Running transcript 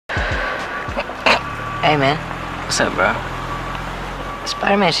Hey, man. What's up, bro?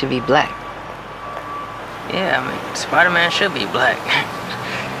 Spider-Man should be black. Yeah, I mean, Spider-Man should be black.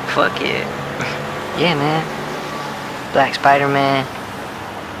 Fuck yeah. Yeah, man. Black Spider-Man,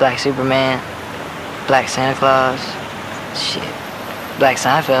 black Superman, black Santa Claus. Shit. Black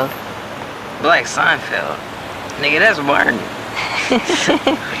Seinfeld. Black Seinfeld. Nigga, that's Blerd.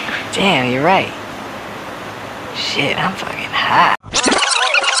 Damn, you're right. Shit, I'm fucking hot.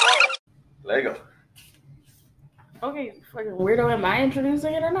 Lego. Okay, fucking weirdo, am I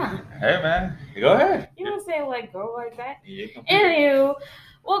introducing it or not? Hey, man. Go ahead. You don't say like go like that. Yeah, Anywho,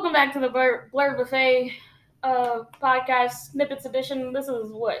 welcome back to the Blerd Buffet podcast snippets edition. This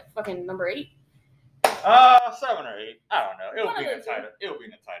is what, fucking number 8? 7 or 8. I don't know. It'll One be of in the the two. title. It'll be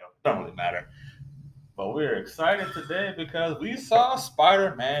in the title. Don't really matter. But we're excited today because we saw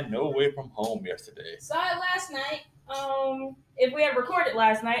Spider-Man No Way From Home yesterday. Saw it last night. If we had recorded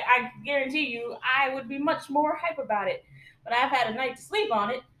last night, I guarantee you I would be much more hype about it. But I've had a night to sleep on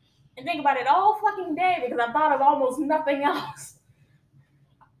it and think about it all fucking day because I thought of almost nothing else.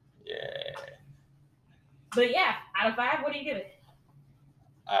 Yeah. But yeah, out of 5, what do you give it?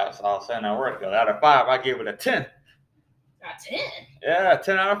 I was saying that word. Out of 5, I give it a 10. A 10. Yeah,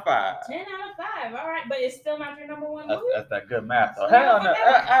 10 out of 5. 10 out of 5. All right, but it's still not your number one movie? That's that good math. So Hell how no. does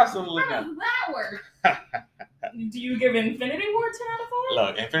that work? Absolutely How not. does that work? Do you give Infinity War 10 out of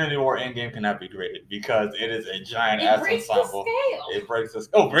 5? Look, Infinity War Endgame cannot be graded because it is a giant It ass breaks ensemble. the scale. It breaks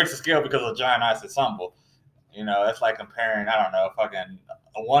the scale because of a giant ass ensemble. You know, it's like comparing, I don't know, fucking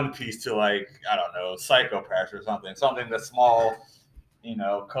a One Piece to like, I don't know, Psychopaths or something. Something that's small, you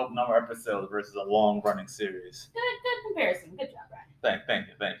know, couple number of episodes versus a long running series. Good comparison. Good job, Ryan. Thank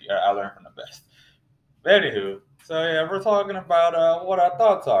you. I learned from the best. But anywho, so yeah, we're talking about what our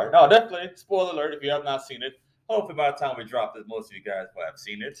thoughts are. No, definitely, spoiler alert if you have not seen it. Hopefully by the time we drop this, most of you guys will have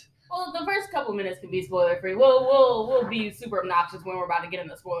seen it. Well, the first couple minutes can be spoiler free. We'll be super obnoxious when we're about to get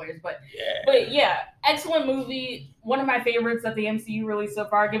into spoilers, but yeah, excellent movie. One of my favorites that the MCU released so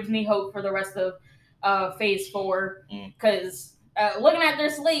far. Gives me hope for the rest of Phase 4 because looking at their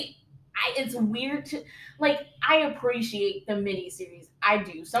slate, it's weird to I appreciate the miniseries. I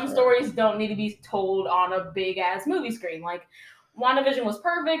do. Some stories don't need to be told on a big ass movie screen. Like WandaVision was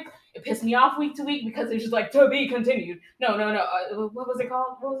perfect. It pissed me off week to week because it's just like to be continued. No. What was it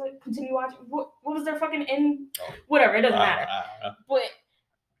called? What was it? Continue watching. What was their fucking end? Whatever. It doesn't matter. But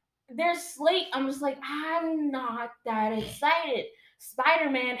their slate, I'm just like, I'm not that excited.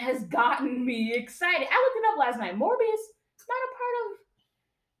 Spider-Man has gotten me excited. I looked it up last night. Morbius,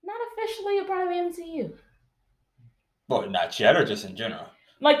 not officially a part of the MCU. Well, not yet, or just in general.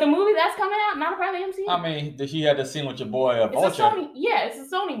 Like the movie that's coming out, not a part of the MCU. I mean, he had the scene with your boy Vulture. It's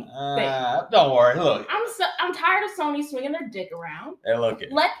a Sony thing. Don't worry. Look, I'm tired of Sony swinging their dick around. Hey, look.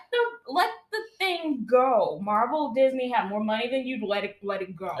 Let the thing go. Marvel, Disney have more money than you. Let it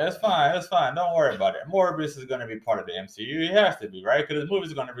go. It's fine. Don't worry about it. Morbius is going to be part of the MCU. He has to be, right? Because the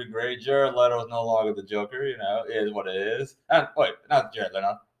movie's going to be great. Jared Leto is no longer the Joker. You know, it is what it is. Wait, not Jared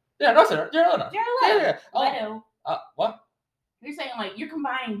Leto. Yeah, no, sir. Jared Leto. Yeah. Leto. What? You're saying you're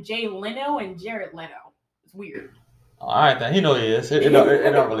combining Jay Leno and Jared Leto. It's weird. All right, then. He know he is. It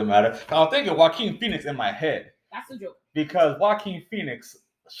don't really matter. I'm thinking Joaquin Phoenix in my head. That's a joke. Because Joaquin Phoenix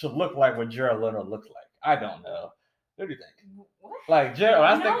should look like what Jared Leto looks like. I don't know. What do you think? What? Like Jared.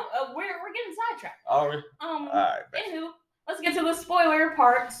 We're getting sidetracked. All right. All right. Anywho, let's get to the spoiler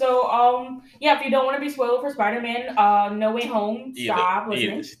part. So, if you don't want to be spoiled for Spider-Man No Way Home, stop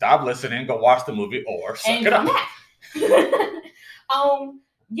listening. Either stop listening, go watch the movie, or suck and it come up. back.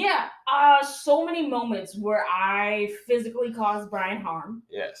 So many moments where I physically caused Brian harm.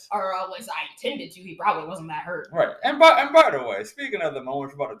 Yes. Or at least I intended to. He probably wasn't that hurt. Right. And by the way, speaking of the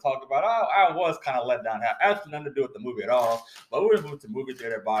moments we're about to talk about, I was kind of let down. It had absolutely nothing to do with the movie at all. But we moved to the movie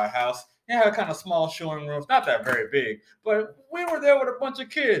theater by a house. It had kind of small showing rooms, not that very big, but we were there with a bunch of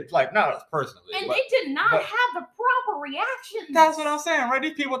kids, like not us personally. And they did not have the proper reaction. That's what I'm saying, right?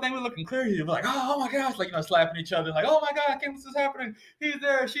 These people think we're looking crazy. We're like, oh my gosh, slapping each other, like, oh my God, I can't believe this is happening. He's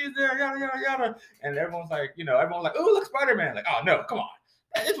there, she's there, yada, yada, yada. And everyone's like, oh, look, Spider-Man. Like, oh no, come on.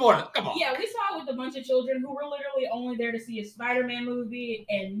 It's more than, come on. Yeah, we saw it with a bunch of children who were literally only there to see a Spider-Man movie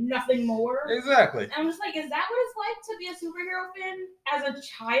and nothing more. Exactly. And I'm just like, is that what it's like to be a superhero fan as a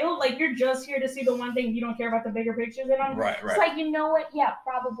child? Like, you're just here to see the one thing, you don't care about the bigger pictures. And I'm right. It's like, you know what? Yeah,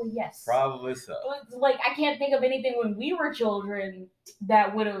 probably yes. Probably so. Like, I can't think of anything when we were children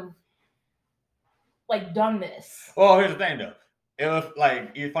that would have, done this. Well, here's the thing, though. It was,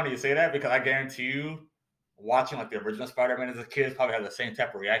 it's funny you say that because I guarantee you, watching like the original Spider-Man as a kid probably had the same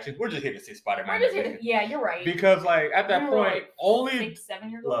type of reaction. We're just here to see Spider-Man. Yeah, you're right. Because like at that point, like only 6, 7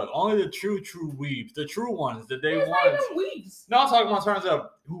 years old. look, only the true weebs, the true ones, the day ones. Not even weebs. No, I'm talking about in terms of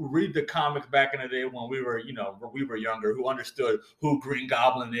who read the comics back in the day when we were, younger, who understood who Green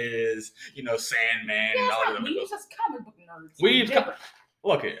Goblin is, Sandman, and all that. Weebs, that's comic book nerds. Weebs,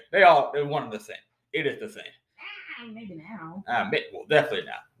 look here, they're one and the same. It is the same. Maybe now. Well, definitely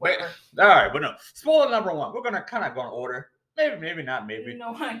now. But, all right, but no. Spoiler number 1. We're gonna kind of go in order. Maybe not. Maybe.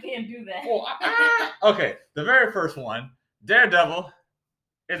 No, I can't do that. Well, okay. The very first one, Daredevil,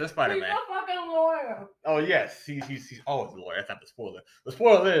 is a Spider-Man. He's a fucking lawyer. Oh yes, he's always a lawyer. That's not the spoiler. The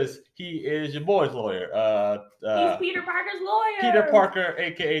spoiler is he is your boy's lawyer. He's Peter Parker's lawyer. Peter Parker,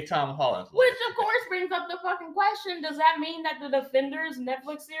 aka Tom Holland's lawyer. Which of course brings up the fucking question: does that mean that the Defenders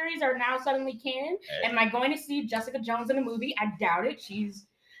Netflix series are now suddenly canon? Hey. Am I going to see Jessica Jones in a movie? I doubt it.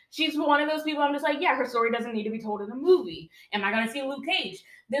 She's one of those people I'm just like, yeah, her story doesn't need to be told in a movie. Am I going to see Luke Cage?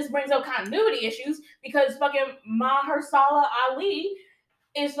 This brings up continuity issues because fucking Mahershala Ali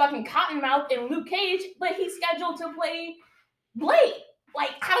is fucking Cottonmouth in Luke Cage, but he's scheduled to play Blade.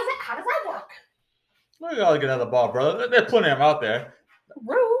 Like, how does that work? We gotta get another ball, brother. There's plenty of them out there.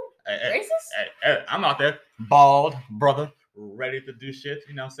 Rude. Racist? Hey, I'm out there, bald, brother, ready to do shit.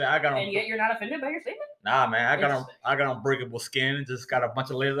 You know what I'm saying? And yet you're not offended by your statement? Nah, man, I got unbreakable skin and just got a bunch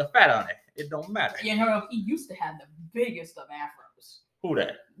of layers of fat on it. It don't matter. He used to have the biggest of afros. Who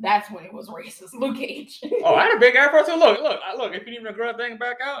that? That's when it was racist. Luke Cage. Oh, I had a big afro too. Look. If you need me to grow that thing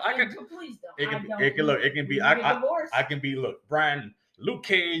back out, I can. Please don't. It can be. I can be. Look, Brian, Luke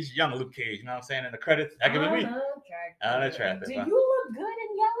Cage, young Luke Cage. You know what I'm saying? In the credits, that can be me. Unattractive. Do you look good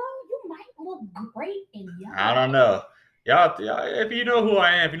in yellow? You might look great in yellow. I don't know. Y'all, if you know who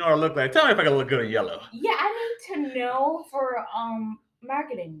I am, if you know what I look like, tell me if I can look good in yellow. Yeah, I need to know for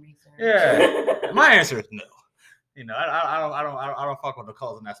marketing research. Yeah, my answer is no. I don't fuck with the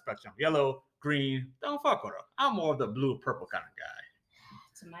colors in that spectrum. Yellow, green, don't fuck with them. I'm more of the blue, purple kind of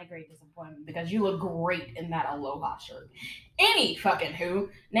guy. To my great disappointment, because you look great in that Aloha shirt. Any fucking who.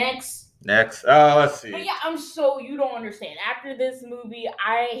 Next. Let's see. But yeah, you don't understand. After this movie,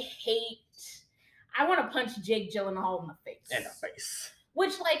 I want to punch Jake Gyllenhaal in the face. In the face.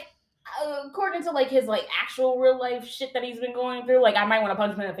 Which, according to his actual real life shit that he's been going through, I might want to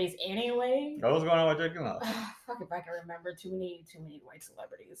punch him in the face anyway. What's going on with Jake Gyllenhaal? Fuck if I can remember. Too many white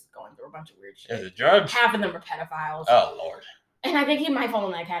celebrities going through a bunch of weird shit. Is it drugs? Half of them are pedophiles. Oh Lord. And I think he might fall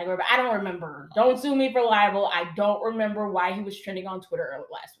in that category, but I don't remember. Don't sue me for libel. I don't remember why he was trending on Twitter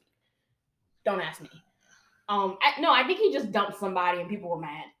last week. Don't ask me. I think he just dumped somebody and people were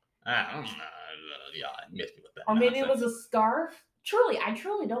mad. I missed me with that. Or maybe it was a scarf. I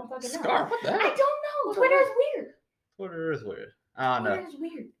truly don't fucking know. Scarf? What the hell? I don't know. Twitter is weird. Twitter is weird. I don't know. Twitter is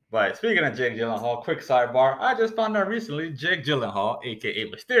weird. But speaking of Jake Gyllenhaal, quick sidebar. I just found out recently Jake Gyllenhaal, a.k.a.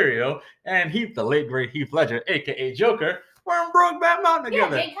 Mysterio, and the late great Heath Ledger, a.k.a. Joker, were in Brokeback Mountain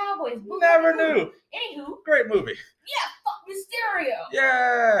together. Yeah, Cowboys. Never knew. Anywho. Great movie. Yeah, fuck Mysterio.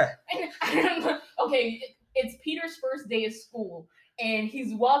 Yeah. And, okay, it's Peter's first day of school, and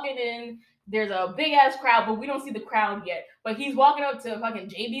he's walking in. There's a big ass crowd, but we don't see the crowd yet. But he's walking up to fucking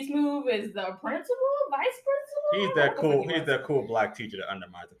JB Smoove as the principal, vice principal. He's that cool black teacher that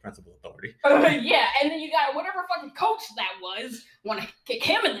undermines the principal's authority. Yeah, and then you got whatever fucking coach that was want to kick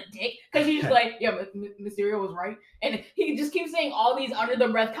him in the dick because he's like, yeah, Mysterio was right, and he just keeps saying all these under the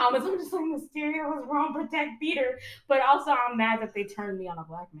breath comments. I'm just like, Mysterio was wrong, protect Peter. But also, I'm mad that they turned me on a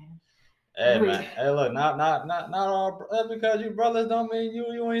black man. Hey man, hey look, not all because you brothers don't mean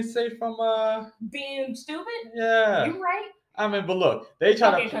you ain't safe from being stupid. Yeah, you right. I mean, but look, they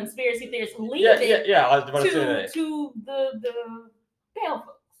try to conspiracy theorists leave yeah. I was about to say that to the pale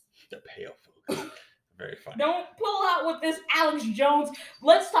folks. The pale folks, very funny. Don't pull out with this Alex Jones.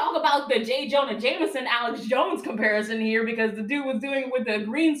 Let's talk about the J. Jonah Jameson Alex Jones comparison here because the dude was doing it with the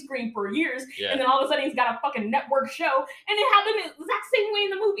green screen for years, and then all of a sudden he's got a fucking network show, and it happened the exact same way in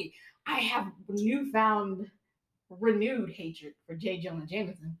the movie. I have renewed hatred for J. Jonah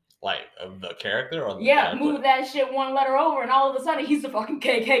Jameson. Like of the character or the character? Move that shit one letter over and all of a sudden he's the fucking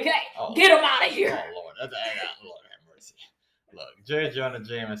KKK. Oh, Get him out of here. Oh Lord, Lord have mercy. Look, J. Jonah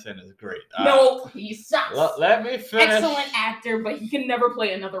Jameson is great. No, he sucks. Let me finish. Excellent actor, but he can never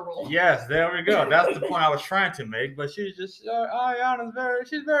play another role. Yes, there we go. That's the point I was trying to make. But she's just, Ayana's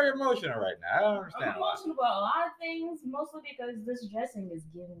she's very emotional right now. I don't understand. I'm emotional about a lot of things, mostly because this dressing is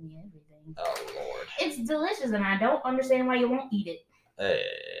giving me everything. Oh Lord. It's delicious, and I don't understand why you won't eat it.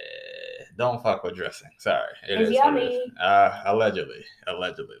 Don't fuck with dressing. Sorry, it's yummy. Allegedly,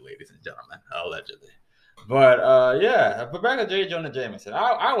 ladies and gentlemen, allegedly. But yeah, but back to J. Jonah Jameson,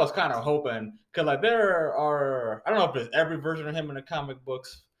 I was kind of hoping because like there are I don't know if there's every version of him in the comic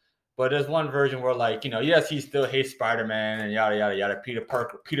books, but there's one version where like yes he still hates Spider-Man and yada yada yada. Peter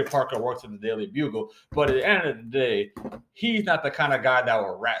Parker works at the Daily Bugle, but at the end of the day, he's not the kind of guy that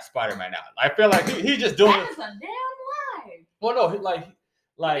will rat Spider-Man out. I feel like he's just doing That is a damn lie. Well, no, like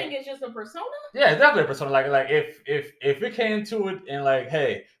I think it's just a persona. yeah, it's definitely a persona. Like if it came to it and like,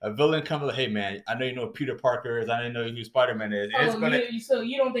 hey, a villain comes like, hey man, I know you know who Peter Parker is, I know who Spider-Man is. And it's gonna, So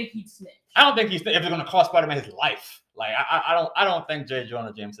you don't think he'd snitch? I don't think if they're gonna cost Spider-Man his life. Like I don't think J.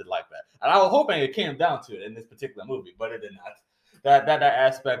 Jonah Jameson like that. And I was hoping it came down to it in this particular movie, but it did not. That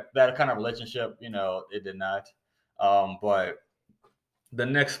aspect, that kind of relationship, it did not. But the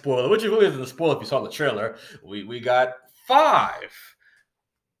next spoiler, which really isn't a spoiler if you saw the trailer, we got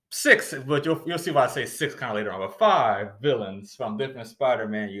 6, but you'll see why I say 6 kind of later on, but 5 villains from different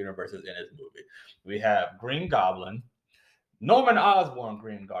Spider-Man universes in this movie. We have Green Goblin, Norman Osborn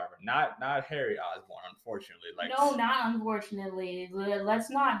Green Goblin, not Harry Osborn, unfortunately. No, not unfortunately. Let's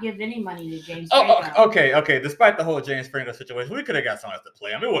not give any money to James Franco. Franco. Okay. Despite the whole James Franco situation, we could have got someone else to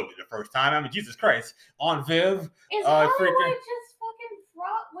play him. It wouldn't be the first time. I mean, Jesus Christ. On Viv. Is Hollywood just fucking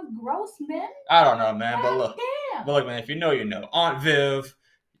fraught with gross men? I don't know, man, but look. Damn. But look, man, if you know, you know. Aunt Viv.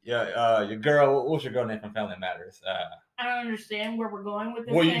 Yeah, your girl. What's your girl name from Family Matters? I don't understand where we're going with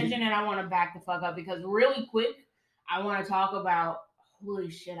this tangent, and I want to back the fuck up because really quick, I want to talk about. Holy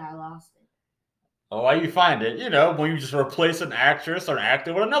shit, I lost it. Oh, why you find it? When you just replace an actress or an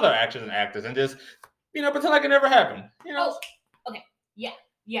actor with another actress and actors, and just pretend like it never happened. Oh, okay, yeah,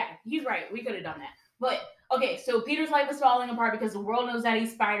 he's right. We could have done that, but. Okay, so Peter's life is falling apart because the world knows that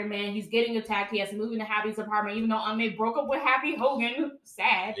he's Spider-Man. He's getting attacked. He has to move into Happy's apartment, even though Aunt May broke up with Happy Hogan.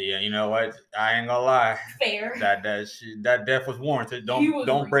 Sad. Yeah, you know what? I ain't gonna lie. Fair. That death was warranted.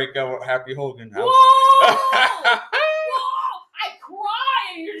 Don't break up with Happy Hogan. Whoa! Whoa! I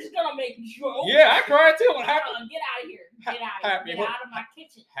cried. You're just gonna make jokes. Yeah, I cried too. What happened? Get out of here. Get out of my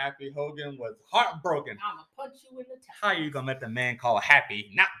kitchen. Happy Hogan was heartbroken. I'm gonna punch you in the chest. How you gonna let the man called Happy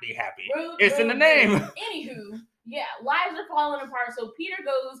not be happy? It's in the name. Anywho, yeah, lives are falling apart. So Peter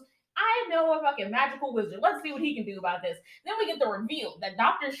goes, I know a fucking magical wizard. Let's see what he can do about this. Then we get the reveal that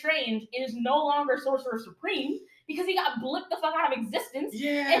Doctor Strange is no longer Sorcerer Supreme because he got blipped the fuck out of existence.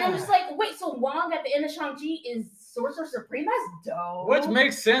 Yeah. And I'm just like, wait, so Wong at the end of Shang-Chi is Sorcerer Supreme? That's dope. Which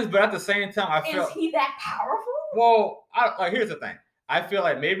makes sense, but at the same time, Is he that powerful? Well, here's the thing. I feel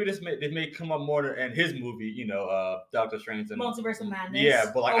like maybe this may come up more in his movie, Doctor Strange and Multiverse of Madness.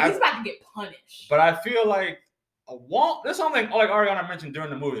 Yeah, but he's about to get punished. But I feel like Wong. There's something like Ariana mentioned during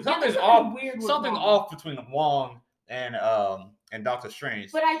the movie. Something's off. Something off between Wong and Doctor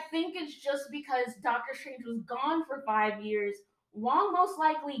Strange. But I think it's just because Doctor Strange was gone for 5 years. Wong most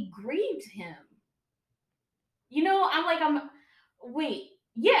likely grieved him. Wait.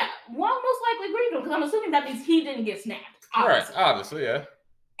 Yeah, Wong most likely grieved him because I'm assuming that means he didn't get snapped. Obviously. Right, obviously, yeah.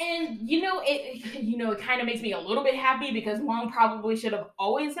 And it kind of makes me a little bit happy because Wong probably should have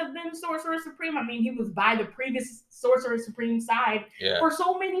always have been Sorcerer Supreme. I mean, he was by the previous Sorcerer Supreme side for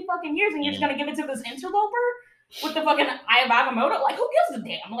so many fucking years, and you're just gonna give it to this interloper with the fucking Eye of Agamotto? Like, who gives a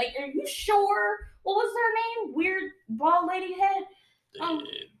damn? Like, are you sure? What was her name? Weird bald lady head.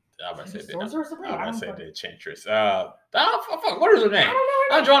 I'm about to say the Enchantress. Fuck, what is her name? I don't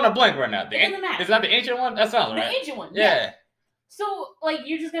know. I'm drawing a blank right now. Is that the ancient one? That sounds right. The ancient one. Yeah. So,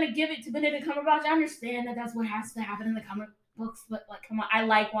 you're just gonna give it to Benedict Cumberbatch. I understand that that's what has to happen in the comic books, but come on, I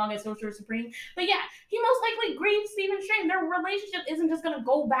like Wong as Sorcerer Supreme. But yeah, he most likely grieved Stephen Strange. Their relationship isn't just gonna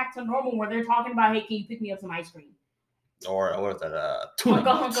go back to normal where they're talking about, hey, can you pick me up some ice cream? Or what is that?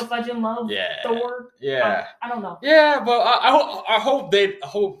 Hunka Fudge in Love. Yeah. Thor. Yeah. I don't know. Yeah, but I hope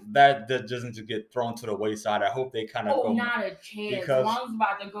that doesn't get thrown to the wayside. I hope they kind of go. Not a chance. Wong's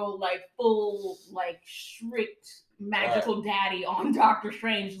about to go full strict magical daddy on Doctor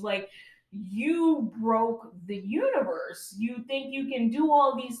Strange. You broke the universe. You think you can do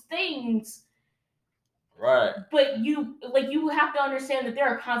all these things. Right. But you have to understand that there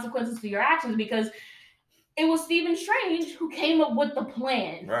are consequences to your actions because it was Stephen Strange who came up with the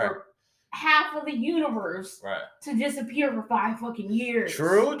plan for half of the universe to disappear for 5 fucking years.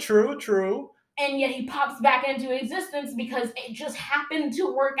 True. And yet he pops back into existence because it just happened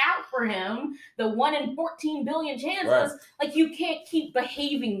to work out for him. The 1 in 14 billion chances. You can't keep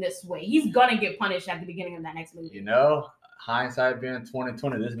behaving this way. He's gonna get punished at the beginning of that next movie. Hindsight being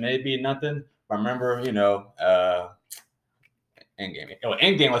 2020, this may be nothing. But remember, Endgame.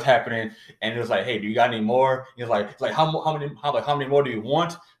 Endgame was happening, and it was like, "Hey, do you got any more?" He was like, "How many more do you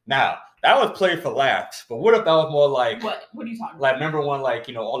want?" Now, that was played for laughs. But what if that was more like What are you talking about? like remember when like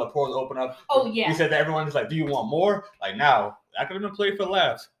all the portals open up? Oh yeah. He said that everyone's like, do you want more? Like now that could have been played for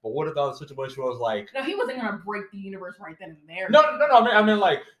laughs. But what if that situation was like? No, he wasn't gonna break the universe right then and there. No. I mean,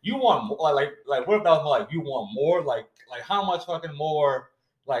 like you want more, like what if that was more like you want more? Like how much fucking more?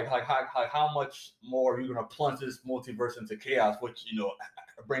 Like how much more are you gonna plunge this multiverse into chaos? Which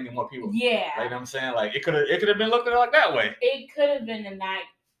bringing more people. Yeah. Like, you know what I'm saying? Like it could have been looked at like that way. It could have been in that.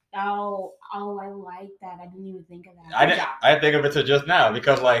 Oh, I like that. I didn't even think of that. I didn't think of it till just now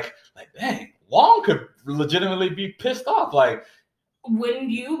because like dang, Wong could legitimately be pissed off. Like, wouldn't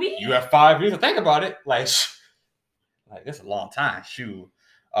you be? You have 5 years to think about it. Like it's a long time. Shoot.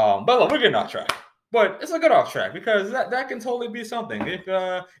 But look, we're getting off track. But it's a good off track because that can totally be something. If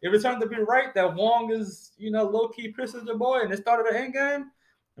it turns to be right that Wong is low key pisses the boy and it started the end game,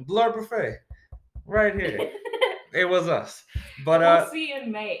 Blerd Buffet, right here. It was us. But we'll see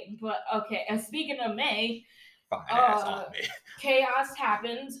in May. But okay, and speaking of May, chaos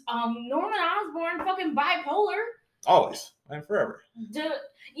happens. Norman Osborn fucking bipolar. Always and forever.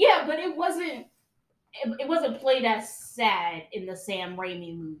 Yeah, but it wasn't played as sad in the Sam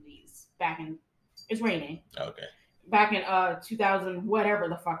Raimi movies back in. It's raining. Okay. Back in 2000 whatever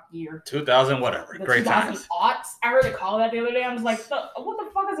the fuck year. 2000 whatever. Great times. Aughts. I heard it called that the other day. I was like, what the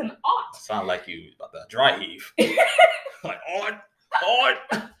fuck is an aught? Sound like you about the dry heave. Like aught.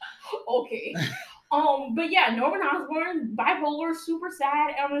 Okay. But yeah, Norman Osborn, bipolar, super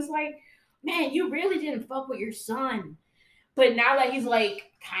sad. And I was like, man, you really didn't fuck with your son. But now that he's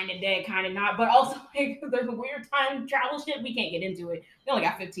like kind of dead, kind of not, but also like there's a weird time travel shit. We can't get into it. We only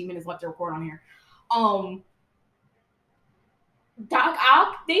got 15 minutes left to record on here. Doc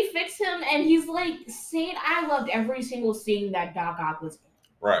Ock, they fixed him, and he's like saying, I loved every single scene that Doc Ock was in.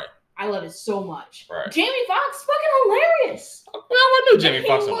 Right. I love it so much. Right. Jamie Foxx, fucking hilarious. Well, I knew Jamie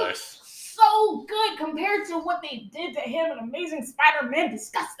Foxx was hilarious. So good compared to what they did to him in Amazing Spider-Man.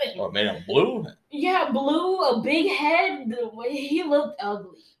 Disgusting. What, made him blue? Yeah, blue, a big head. The way he looked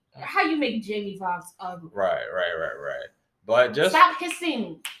ugly. How you make Jamie Foxx ugly? Right. But just stop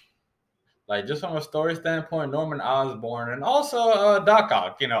hissing. Like just from a story standpoint, Norman Osborn and also Doc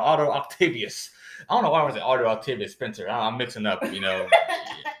Ock, Otto Octavius. I don't know why I was it Otto Octavius Spencer. I'm mixing up, I'm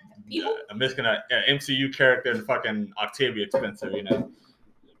mixing an MCU character and fucking Octavia Spencer,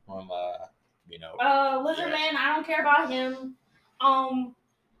 from Lizard Man, I don't care about him.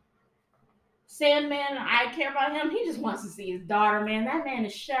 Sandman, I care about him. He just wants to see his daughter, man. That man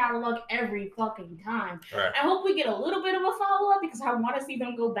is shit out of luck every fucking time. Right. I hope we get a little bit of a follow-up because I want to see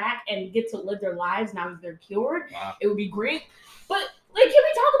them go back and get to live their lives now that they're cured. Wow. It would be great. But, like, can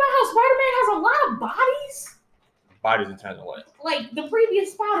we talk about how Spider-Man has a lot of bodies? Bodies in terms of what? Like, the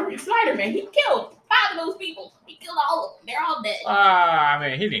previous Spider-Man, he killed 5 of those people. He killed all of them. They're all dead. I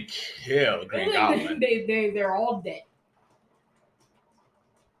mean, he didn't kill Green Goblin. They're all dead.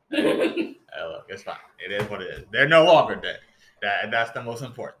 Hey, look, it's fine. It is what it is. They're no longer dead. That's the most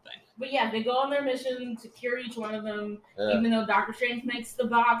important thing. But yeah, they go on their mission to cure each one of them, even though Doctor Strange makes the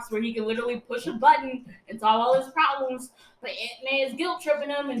box where he can literally push a button and solve all his problems. But Aunt May is guilt tripping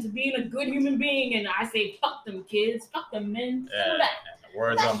him into being a good human being, and I say, fuck them kids, fuck them men.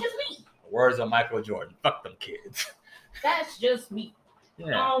 That's just me. The words of Michael Jordan, fuck them kids. That's just me.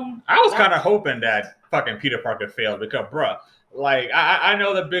 Yeah. I was kind of hoping that fucking Peter Parker failed because, bruh, like, I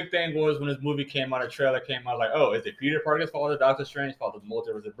know the big thing was when this movie came out, the trailer came out, like, oh, is it Peter Parker's fault or Doctor Strange's fault? The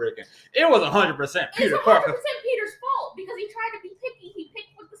multiverse is breaking. It was 100% Peter Parker. It's 100% Peter's fault because he tried to be picky. He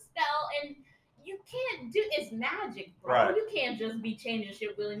picked with the spell, and you can't do it's magic, bro. Right. You can't just be changing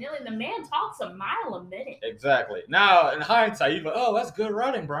shit willy-nilly. The man talks a mile a minute. Exactly. Now, in hindsight, you go, oh, that's good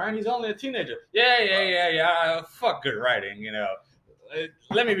writing, Brian. He's only a teenager. Yeah. Fuck good writing,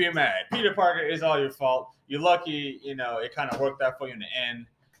 Let me be mad. Peter Parker is all your fault. You're lucky, it kind of worked out for you in the end.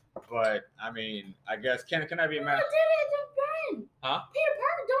 But, I mean, I guess, can I be mad? Huh? Peter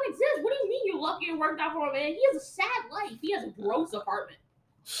Parker don't exist. What do you mean you're lucky it worked out for him, man? He has a sad life. He has a gross apartment.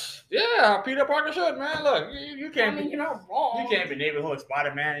 Yeah, Peter Parker should, man. Look, you can't you're not wrong. You can't be neighborhood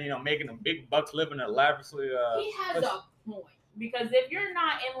Spider-Man, making them big bucks living in lavishly. He has a point. Because if you're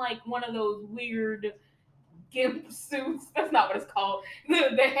not in, like, one of those weird gimp suits, that's not what it's called.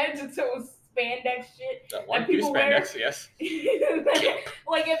 The head to toe spandex shit. One piece spandex, yes.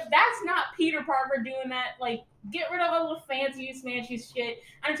 Like, if that's not Peter Parker doing that, like, get rid of all the fancy, smancy shit.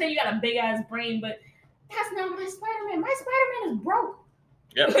 I understand you got a big ass brain, but that's not my Spider-Man. My Spider-Man is broke.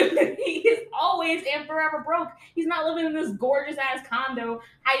 Yep. He is always and forever broke. He's not living in this gorgeous ass condo,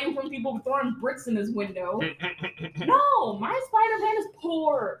 hiding from people throwing bricks in his window. No, my Spider-Man is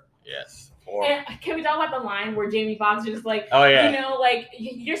poor. Yes. And can we talk about the line where Jamie Foxx just like, Oh yeah. you know, like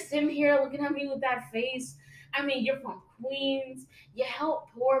you're sitting here looking at me with that face. I mean, you're from Queens. You help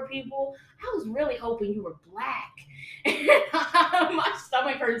poor people. I was really hoping you were black. My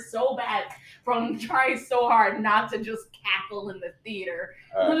stomach hurts so bad from trying so hard not to just cackle in the theater.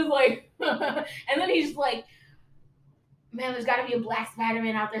 I'm just like, and then he's like, man, there's got to be a black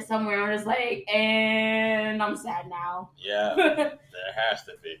Spider-Man out there somewhere. I'm just like, and I'm sad now. Yeah, there has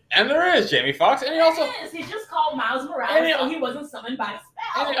to be. And there is Jamie Foxx. And he also he just called Miles Morales, so he wasn't summoned by a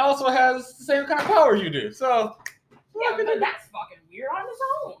spell. And he also has the same kind of powers you do. So yeah, but that's fucking weird on his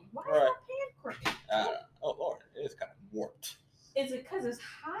own. Why is that pancreas? Oh Lord, it is kind of warped. Is it because it's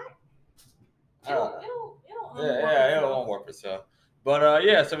hot? It'll warp itself. But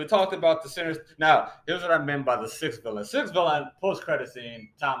yeah, so we talked about the sinners. Now, here's what I meant by the sixth villain. Sixth villain, post-credit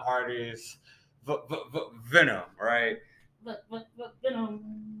scene, Tom Hardy's Venom, right? But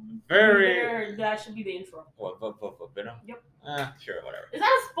Venom. Very. That should be the intro. What, Venom? Yep. Sure, whatever. Is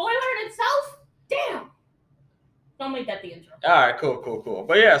that a spoiler in itself? Damn. Don't make that the intro. All right, cool.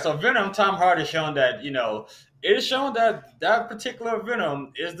 But yeah, so Venom, Tom Hardy showing that, you know, it is shown that that particular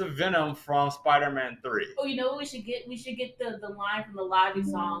Venom is the Venom from Spider-Man 3. Oh, you know what we should get? We should get the line from the Logic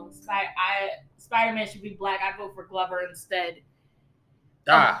song. Spider-Man should be black. I vote for Glover instead.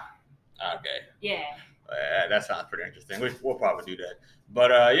 Okay. Yeah. That sounds pretty interesting. We'll probably do that.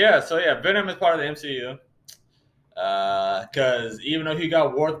 But yeah, so yeah, Venom is part of the MCU. Because even though he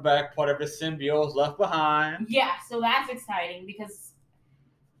got warped back, part of his symbiote left behind. Yeah, so that's exciting because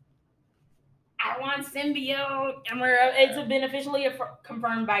I want symbiote, and it's been officially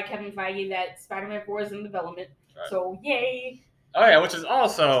confirmed by Kevin Feige that Spider-Man 4 is in development. Right. So yay! Oh yeah, which is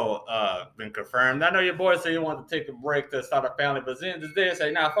also been confirmed. I know your boy said he wanted to take a break to start a family, but then this day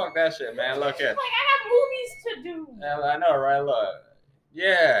say, nah, fuck that shit, man. Look at. Like I have movies to do. Yeah, I know, right? Look,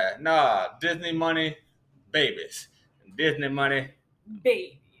 yeah, nah, Disney money, babies. Disney money,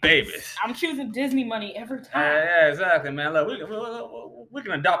 babies. I'm choosing Disney money every time. Yeah, exactly, man. Look, we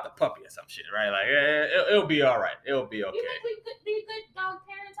can adopt a puppy or some shit, right? Like, it'll be all right. It'll be okay. You think we could be good dog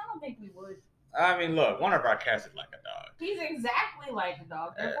parents? I don't think we would. I mean, look, one of our cats is like a dog. He's exactly like a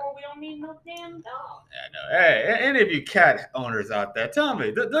dog. Therefore, we don't need no damn dog. I know. Hey, any of you cat owners out there, tell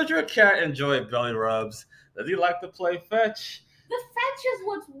me, does your cat enjoy belly rubs? Does he like to play fetch? The fetch is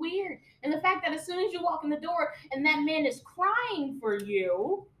what's weird. And the fact that as soon as you walk in the door and that man is crying for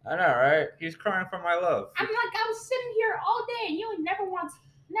you. I know, right? He's crying for my love. I'm like, I was sitting here all day and you never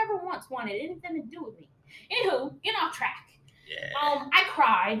once wanted anything to do with me. Anywho, get off track. Yeah. I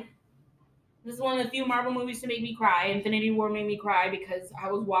cried. This is one of the few Marvel movies to make me cry. Infinity War made me cry because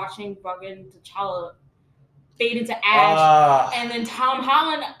I was watching fucking T'Challa fade into ash. And then Tom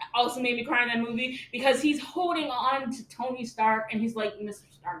Holland also made me cry in that movie because he's holding on to Tony Stark and he's like,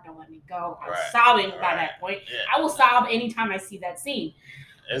 Mr. Stark, don't let me go. I'm sobbing by that point. Yeah. I will sob anytime I see that scene.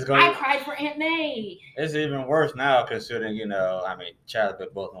 I cried for Aunt May. It's even worse now considering, you know, I mean,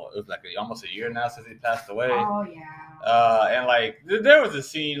 Chadwick Boseman, it was like almost a year now since he passed away. Oh, yeah. And like, there was a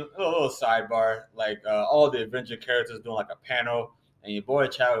scene, a little sidebar, like all the Avenger characters doing like a panel, and your boy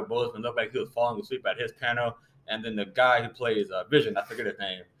Chadwick Boseman looked like he was falling asleep at his panel. And then the guy who plays Vision, I forget his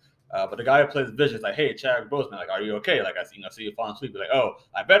name, but the guy who plays Vision is like, hey, Chadwick Boseman, like, are you okay? Like, I see you falling asleep. Like, oh,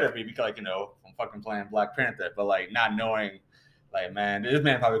 I better be because, like, you know, I'm fucking playing Black Panther. But, like, not knowing, like, man, this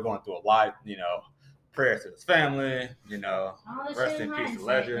man probably going through a lot, you know, prayers to his family, you know, rest in peace,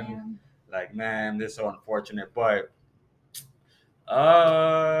 legend. Man. Like, man, this is so unfortunate. But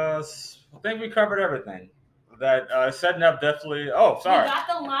I think we covered everything. That setting up definitely. Oh, sorry. We got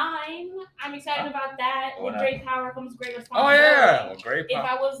the line. I'm excited about that. With great power comes great Oh responsibility. yeah, well, great power. If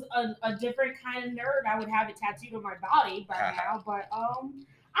I was a different kind of nerd, I would have it tattooed on my body by now. But I'm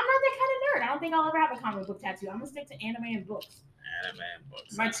not that kind of nerd. I don't think I'll ever have a comic book tattoo. I'm gonna stick to anime and books. Anime and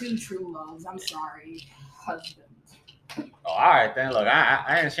books. My two true loves. I'm sorry, husband. Oh, all right then. Look,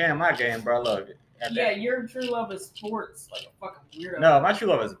 I ain't sharing my game, bro. Look. Yeah, your true love is sports, like a fucking weirdo. No, my true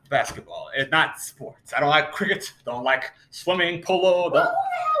love is basketball. It's not sports. I don't like cricket. Don't like swimming, polo. Well, who the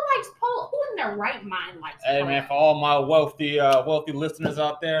hell likes polo? Who in their right mind likes polo? Hey, man, for all my wealthy listeners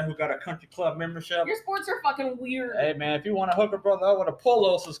out there who got a country club membership. Your sports are fucking weird. Hey, man, if you want to hook a brother up with a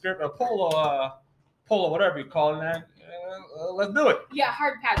polo subscription, polo, whatever you call it, man, let's do it. Yeah,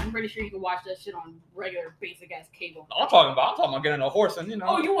 hard pass. I'm pretty sure you can watch that shit on regular basic ass cable. I'm talking about getting a horse and, you know.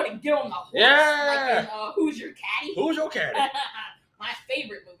 Oh, you want to get on the horse? Yeah. Like in, Who's Your Caddy? Who's Your Caddy? My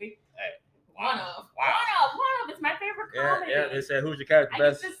favorite movie. Hey. One of. It's my favorite comedy. Yeah, they said Who's Your Caddy? I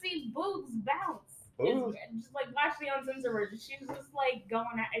get to see boobs bounce. Boobs? Just like watch the uncensored version. She's just like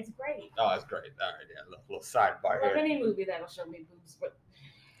going at. It's great. Oh, it's great. All right, yeah, a little sidebar here. Love any movie that'll show me boobs, but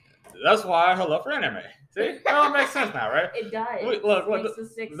That's why her love for anime. See, it all makes sense now, right? It does. Look, Makes the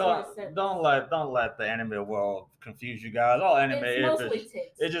six sort of sense. don't let the anime world confuse you guys. All anime It's mostly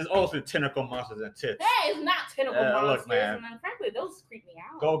tits. It's just mostly tentacle monsters and tits. That is not tentacle monsters, look, man. and then, frankly, those creep me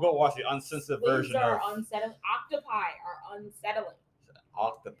out. Go watch the uncensored version are of unsettling. Octopi are unsettling.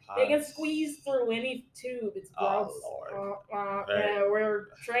 Octopi. They can squeeze through any tube. It's gross. Oh, Lord. We're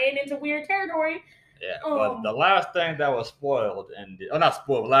straying into weird territory. Yeah, but the last thing that was spoiled not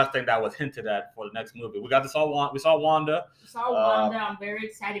spoiled, the last thing that was hinted at for the next movie, we saw Wanda. I'm very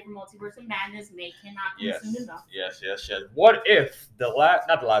excited for Multiverse of Madness. May cannot be soon enough. Yes. What if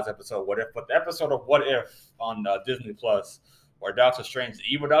not the last episode, what if, but the episode of What If on Disney Plus, where Doctor Strange, the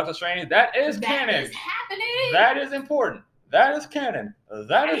evil Doctor Strange, that is canon. That is happening. That is important. That is canon.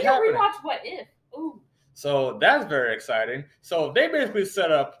 That is happening. Rewatch What If. Ooh. So that's very exciting. So they basically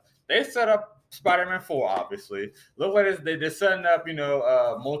set up Spider-Man 4, obviously. Look like they're setting up,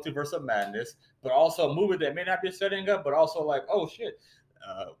 Multiverse of Madness, but also a movie that may not be setting up, but also like, oh shit.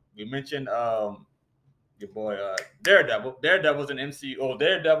 We mentioned your boy Daredevil. Daredevil's in MCU. Oh,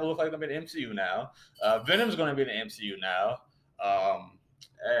 Daredevil looks like they're in the MCU now. Venom's gonna be in the MCU now.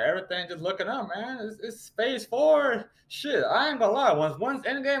 Everything just looking up, man. It's phase 4. Shit, I ain't gonna lie. Once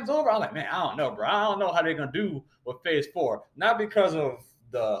Endgame's over, I'm like, man, I don't know, bro. I don't know how they're gonna do with phase 4. Not because of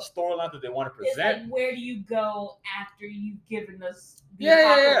the storyline that they want to present. It's like, where do you go after you've given us the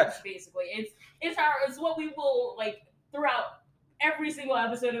apocalypse, basically. It's what we will, like, throughout every single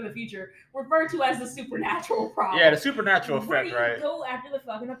episode in the future refer to as the supernatural problem. Yeah, the supernatural effect, right? Where do you go after the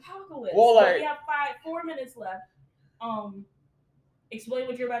fucking apocalypse? Well, like, we have 4 minutes left. Explain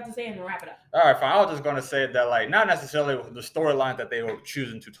what you're about to say and then wrap it up. All right, fine. I was just going to say that, like, not necessarily the storyline that they were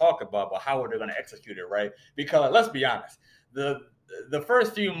choosing to talk about, but how are they going to execute it, right? Because let's be honest, the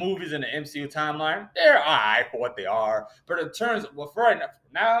first few movies in the MCU timeline, they're all right for what they are. But in terms of, for right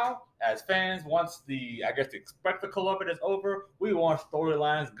now, as fans, once the spectacle of it is over, we want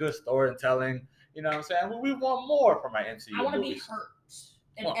storylines, good storytelling. You know what I'm saying? We want more from our MCU I want to be hurt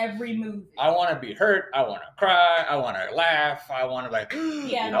in every movie. I want to be hurt. I want to cry. I want to laugh. I want to, like,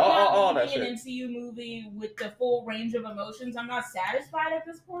 all that shit. An MCU movie with the full range of emotions, I'm not satisfied at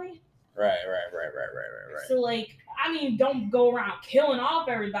this point. Right. So, like, I mean, don't go around killing off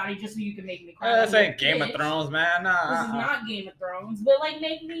everybody just so you can make me cry. This ain't Game of Thrones, man. Nah. This is not Game of Thrones. But, like,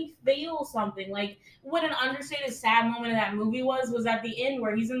 make me feel something. Like, what an understated sad moment of that movie was at the end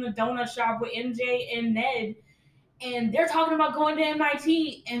where he's in the donut shop with MJ and Ned, and they're talking about going to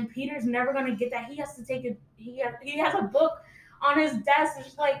MIT, and Peter's never going to get that. He has to take he has a book on his desk. It's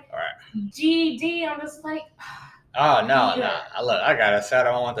just like, all right, GED. I'm just like... Oh, no. Look, I got a sad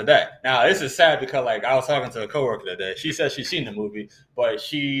moment today. Now, this is sad because, like, I was talking to a coworker today. She said she's seen the movie, but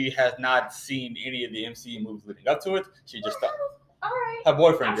she has not seen any of the MCU movies leading up to it. She just thought. All right. Her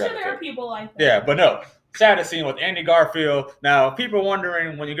boyfriend I'm sure there are people like that. Yeah, but no. Saddest scene with Andy Garfield. Now, people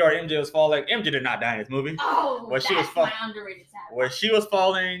wondering when you go to MJ was falling. MJ did not die in this movie. Oh, that's my underrated sad. Where she was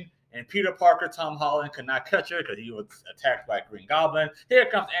falling, and Peter Parker, Tom Holland, could not catch her because he was attacked by Green Goblin. Here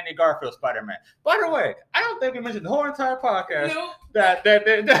comes Andy Garfield, Spider-Man. By the way, I don't think we mentioned the whole entire podcast that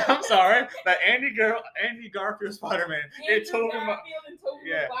I'm sorry, that Andy Garfield, Spider-Man. And Tobey Maguire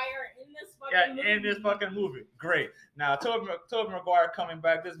in this fucking movie. Great. Now, Tobey Maguire coming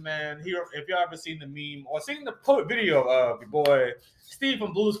back. This man, if y'all ever seen the meme or seen the video of your boy Steve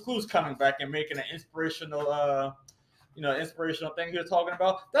from Blue's Clues coming back and making an inspirational inspirational thing he was talking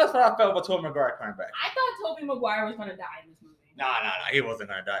about. That's what I felt about Tobey Maguire coming back. I thought Tobey Maguire was going to die in this movie. No, he wasn't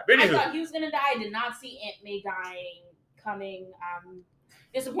going to die. But I thought he was going to die. I did not see Aunt May dying coming.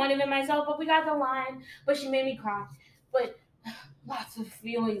 Disappointed in myself, but we got the line. But she made me cry. But lots of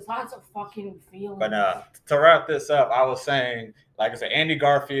feelings, lots of fucking feelings. But to wrap this up, I was saying, like I said, Andy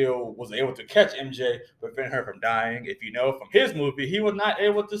Garfield was able to catch MJ, prevent her from dying. If you know from his movie, he was not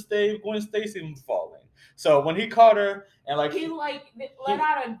able to stay Gwen Stacy from falling. So when he caught her and he let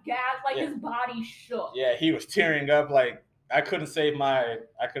out a gasp, his body shook. Yeah, he was tearing up like I couldn't save my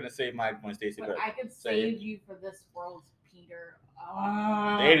Gwen Stacy. But I could save you for this world, Peter.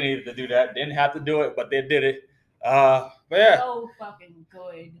 They didn't need to do that. Didn't have to do it, but they did it. But yeah. So fucking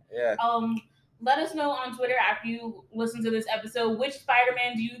good. Yeah. Let us know on Twitter after you listen to this episode which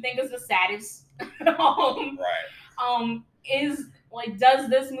Spider-Man do you think is the saddest? Right. Does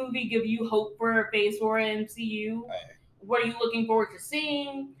this movie give you hope for Phase 4 MCU? Right. What are you looking forward to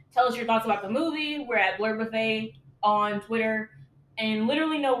seeing? Tell us your thoughts about the movie. We're at Blerd Buffet on Twitter and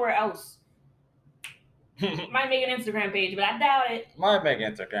literally nowhere else. Might make an Instagram page, but I doubt it. Might make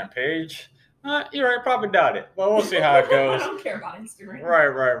an Instagram page. You're right, probably doubt it. Well, we'll see how it goes. I don't care about Instagram.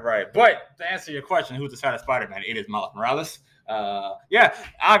 Right. But to answer your question, who's the saddest Spider-Man? It is Miles Morales. Yeah,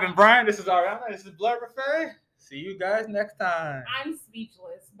 I've been Brian. This is Ariana. This is Blerd. See you guys next time. I'm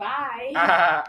speechless. Bye.